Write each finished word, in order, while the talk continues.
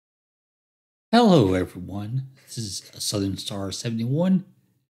Hello, everyone. This is Southern Star 71,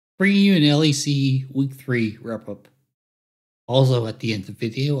 bringing you an LEC Week 3 wrap up. Also, at the end of the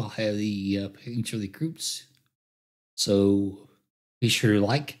video, I'll have the pickings for the groups. So be sure to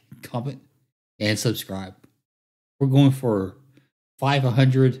like, comment, and subscribe. We're going for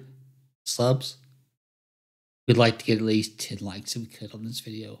 500 subs. We'd like to get at least 10 likes if we could on this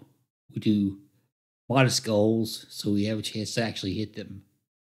video. We do modest goals, so we have a chance to actually hit them.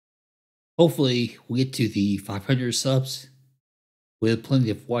 Hopefully, we get to the 500 subs with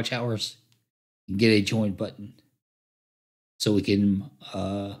plenty of watch hours and get a join button so we can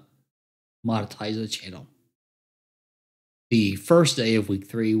monetize the channel. The first day of week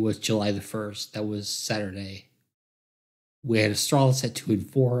 3 was July the 1st. That was Saturday. We had Astralis at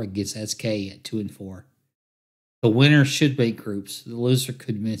 2-4 against SK at 2-4. The winner should make groups. The loser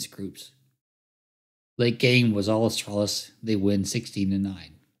could miss groups. Late game was all Astralis. They win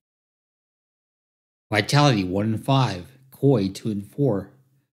 16-9. Vitality 1-5. Koi 2-4.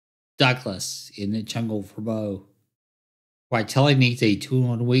 Douglas in the jungle for Bo. Vitality needs a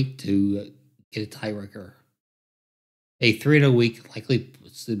 2-1 week to get a tiebreaker. A 3-0 week likely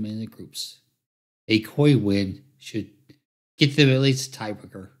puts them in the groups. A Koi win should get them at least a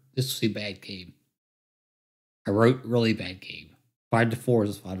tiebreaker. This was a bad game. I wrote really bad game. 5-4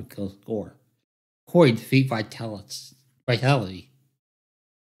 is the final kill score. Koi defeat Vitality.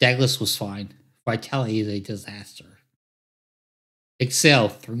 Douglas was fine. Vitality is a disaster. Excel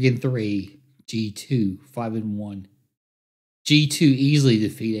 3-3. G2 5-1. G2 easily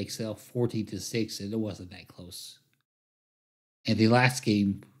defeat Excel 14-6, and it wasn't that close. And the last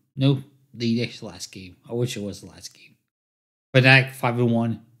game, no, the next last game. I wish it was the last game. Fnatic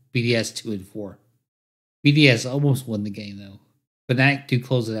 5-1. BDS 2-4. BDS almost won the game though. Fnatic to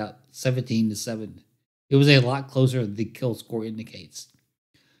close it out 17-7. It was a lot closer than the kill score indicates.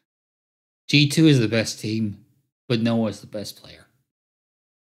 G2 is the best team, but Noah is the best player.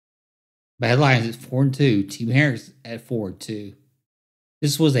 Bad Lions at 4-2. Team Harris at 4-2.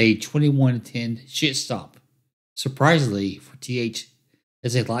 This was a 21-10 shit stop. Surprisingly for TH,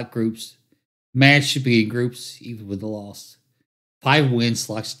 as they lock groups, Mad should be in groups even with the loss. 5 wins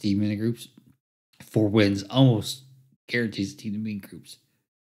locks the team in the groups. 4 wins almost guarantees the team to be in groups.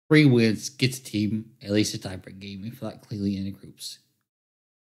 3 wins gets the team at least a tiebreak game if not clearly in the groups.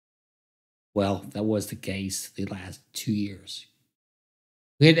 Well, that was the case the last 2 years.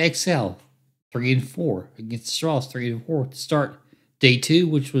 We had XL 3-4 against the Straws 3-4 to start day 2,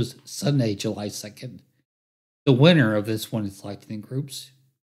 which was Sunday, July 2nd. The winner of this one is selected in groups.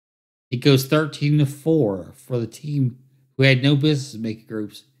 It goes 13-4 for the team who had no business making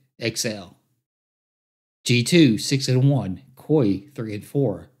groups, XL. G2 6-1, Koi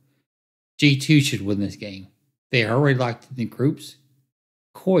 3-4. G2 should win this game. They are already locked in the groups.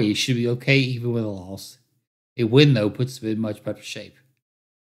 Koi should be okay even with a loss. A win though puts them in much better shape.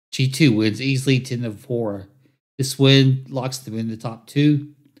 G2 wins easily 10-4. This win locks them in the top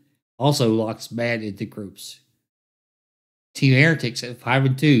 2. Also locks Mad into groups. Team Heretics at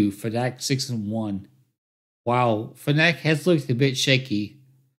 5-2, Fnatic 6-1. While Fnatic has looked a bit shaky,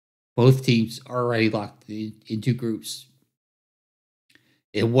 both teams are already locked into groups.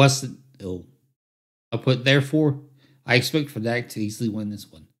 It wasn't ill. I put therefore, I expect Fnatic to easily win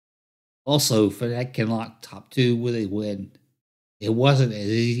this one. Also, Fnatic can lock top 2 with a win. It wasn't as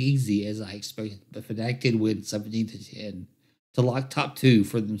easy as I expected, but Fnatic did win 17-10 to lock top 2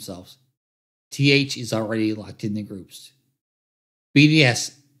 for themselves. TH is already locked in the groups.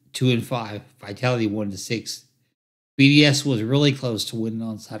 BDS 2-5, Vitality 1-6. BDS was really close to winning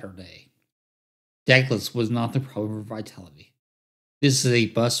on Saturday. Douglas was not the problem for Vitality. This is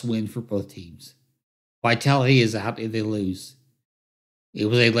a must win for both teams. Vitality is out if they lose. It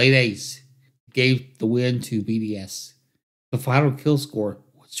was a late ace. Gave the win to BDS. The final kill score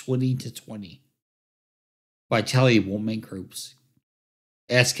was 20-20. Vitality won't make groups.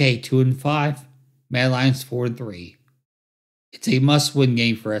 SK 2-5, Mad Lions 4-3. It's a must-win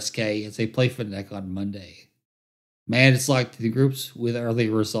game for SK as they play Fnatic on Monday. Mad is locked in the groups with early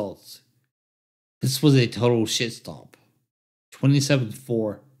results. This was a total shit stop.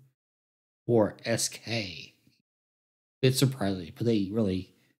 27-4 for SK. Bit surprising, but they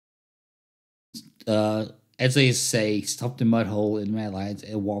really, as they say, stuffed a mud hole in Mad Lions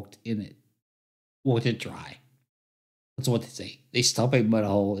and walked in it. Walked it dry. That's what they say. They stump a mud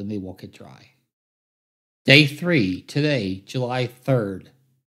hole and they walk it dry. Day 3, today, July 3rd.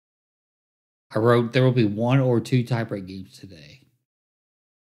 I wrote there will be 1 or 2 tiebreak games today.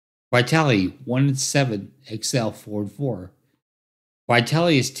 Vitality 1-7, Excel 4-4.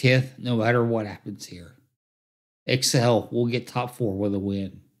 Vitality is 10th no matter what happens here. Excel will get top 4 with a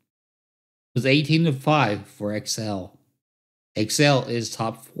win. was 18-5 for XL. XL is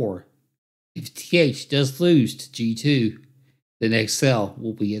top 4. If TH does lose to G2, then XL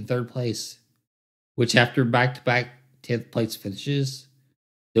will be in 3rd place, which after back-to-back 10th place finishes,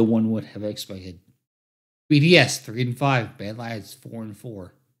 no one would have expected. BDS 3-5, Bad Lions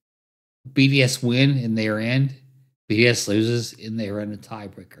 4-4. BDS win in their end. BDS loses in their end a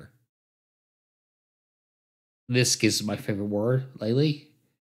tiebreaker. This is my favorite word lately.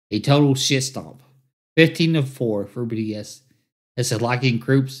 A total shit stomp. 15-4 for BDS. As they lock in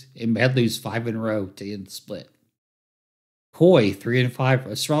groups and Bad lose 5 in a row to end the split. Koi 3-5,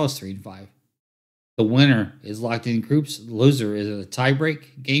 Astralis 3-5. The winner is locked in groups. The loser is a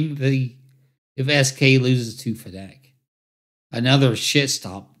tiebreak game if SK loses to Fnatic. Another shit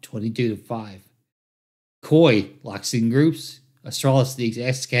stomp, 22-5. Koi locks in groups. Astralis needs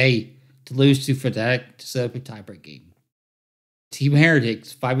SK to lose to Fnatic to set up a tiebreak game. Team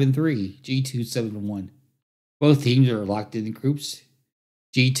Heretics 5-3, G2 7-1. Both teams are locked in groups.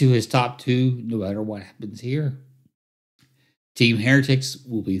 G2 is top 2 no matter what happens here. Team Heretics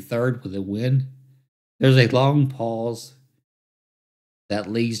will be 3rd with a win. There's a long pause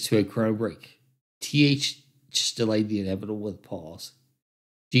that leads to a chrono break. TH just delayed the inevitable with pause.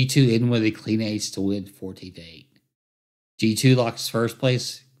 G2 in with a clean ace to win 14-8. G2 locks 1st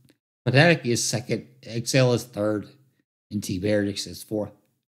place. Fnatic is 2nd, XL is 3rd, and Team Heretics is 4th.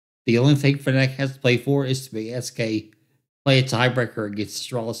 The only thing Fnatic has to play for is to make SK play a tiebreaker against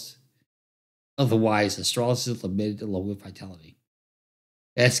Astralis. Otherwise, Astralis is limited along with Vitality.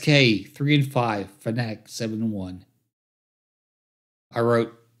 SK 3-5, Fnatic 7-1. I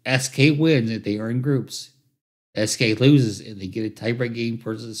wrote SK wins if they are in groups. SK loses if they get a tiebreak game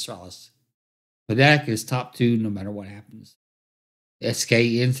versus Astralis. Fnatic is top 2 no matter what happens. SK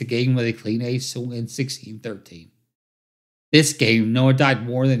ends the game with a clean ace to win 16-13. This game, Noah died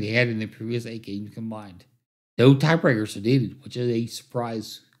more than he had in the previous 8 games combined. No tiebreakers are needed, which is a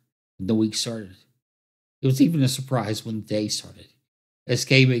surprise when the week started. It was even a surprise when the day started.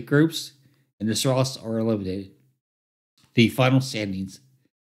 SK make groups, and the Astralis are eliminated. The final standings.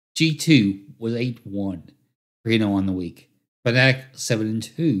 G2 was 8-1, 3-0 on the week. Fnatic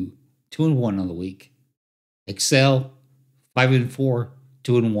 7-2, 2-1 on the week. XL 5-4,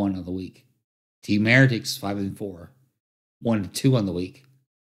 2-1 on the week. Team Heretics 5-4, 1-2 on the week.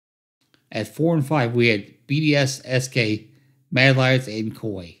 At 4-5, we had BDS, SK, Mad Lions, and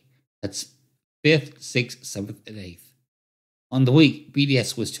Koi. That's 5th, 6th, 7th, and 8th. On the week,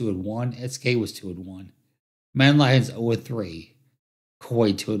 BDS was 2-1, SK was 2-1, Mad Lions 0-3,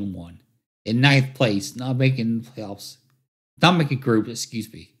 Koi 2-1. In 9th place, not making playoffs, not making group,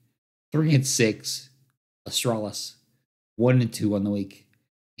 3-6, Astralis, 1-2 on the week.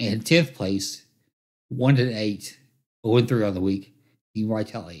 And 10th place, 1-8, 0-3 on the week, Team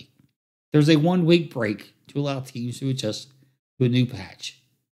Vitality. There's a 1-week break to allow teams to adjust to a new patch.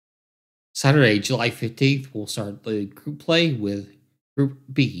 Saturday, July 15th, we'll start the group play with Group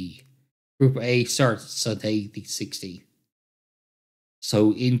B. Group A starts Sunday the 16th.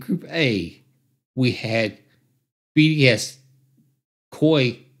 So in Group A, we had BDS,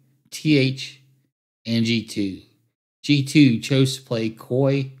 Koi, TH, and G2. G2 chose to play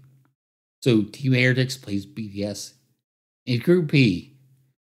Koi, so Team Heretics plays BDS. In Group B,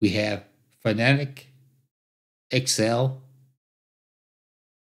 we have Fnatic, XL,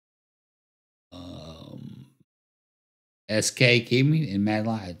 SK Gaming, and Mad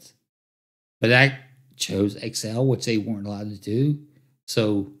Lions. Fnatic chose XL, which they weren't allowed to do,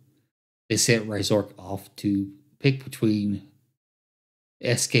 so they sent Razork off to pick between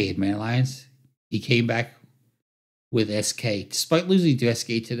SK and Mad Lions. He came back with SK. Despite losing to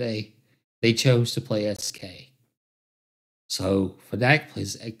SK today, they chose to play SK. So Fnatic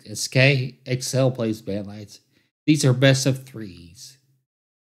plays SK, XL plays Mad Lions. These are best of 3s.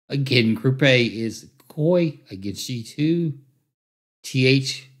 Again, Group A is Koi against G2,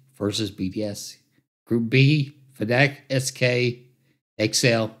 TH versus BDS. Group B, Fnatic, SK,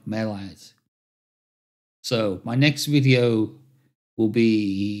 XL, Mad Lions. So my next video will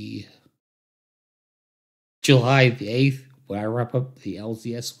be July the 8th, when I wrap up the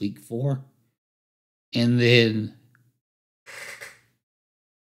LCS Week 4. And then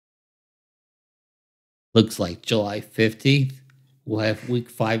looks like July 15th, we'll have Week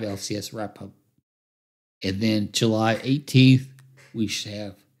 5 LCS wrap up. And then July 18th, we should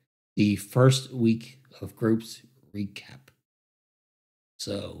have the first week of groups recap.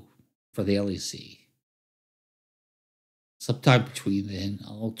 So for the LEC. Sometime between then,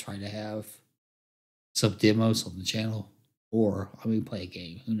 I'll try to have some demos on the channel, or I may play a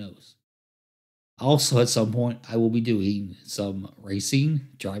game, who knows. Also, at some point, I will be doing some racing,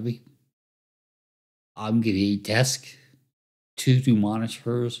 driving, I'm getting a desk, two new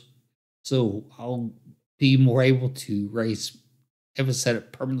monitors, so I'll be more able to have a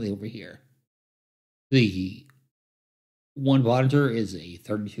setup permanently over here. The one monitor is a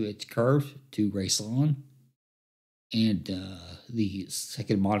 32-inch curve to race on, and the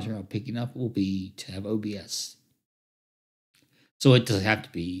second monitor I'm picking up will be to have OBS. So it doesn't have to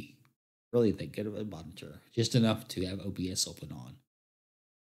be really that good of a monitor, just enough to have OBS open on.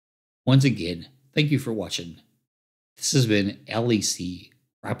 Once again, thank you for watching. This has been LEC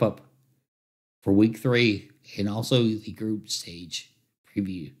wrap up for week 3 and also the group stage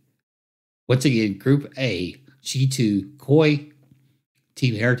preview. Once again, Group A, G2, Koi,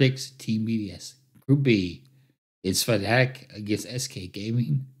 Team Heretics, Team BDS. Group B, it's Fnatic against SK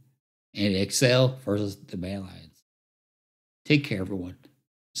Gaming, and Excel versus the Mad Lions. Take care, everyone.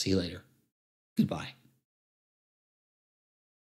 See you later. Goodbye.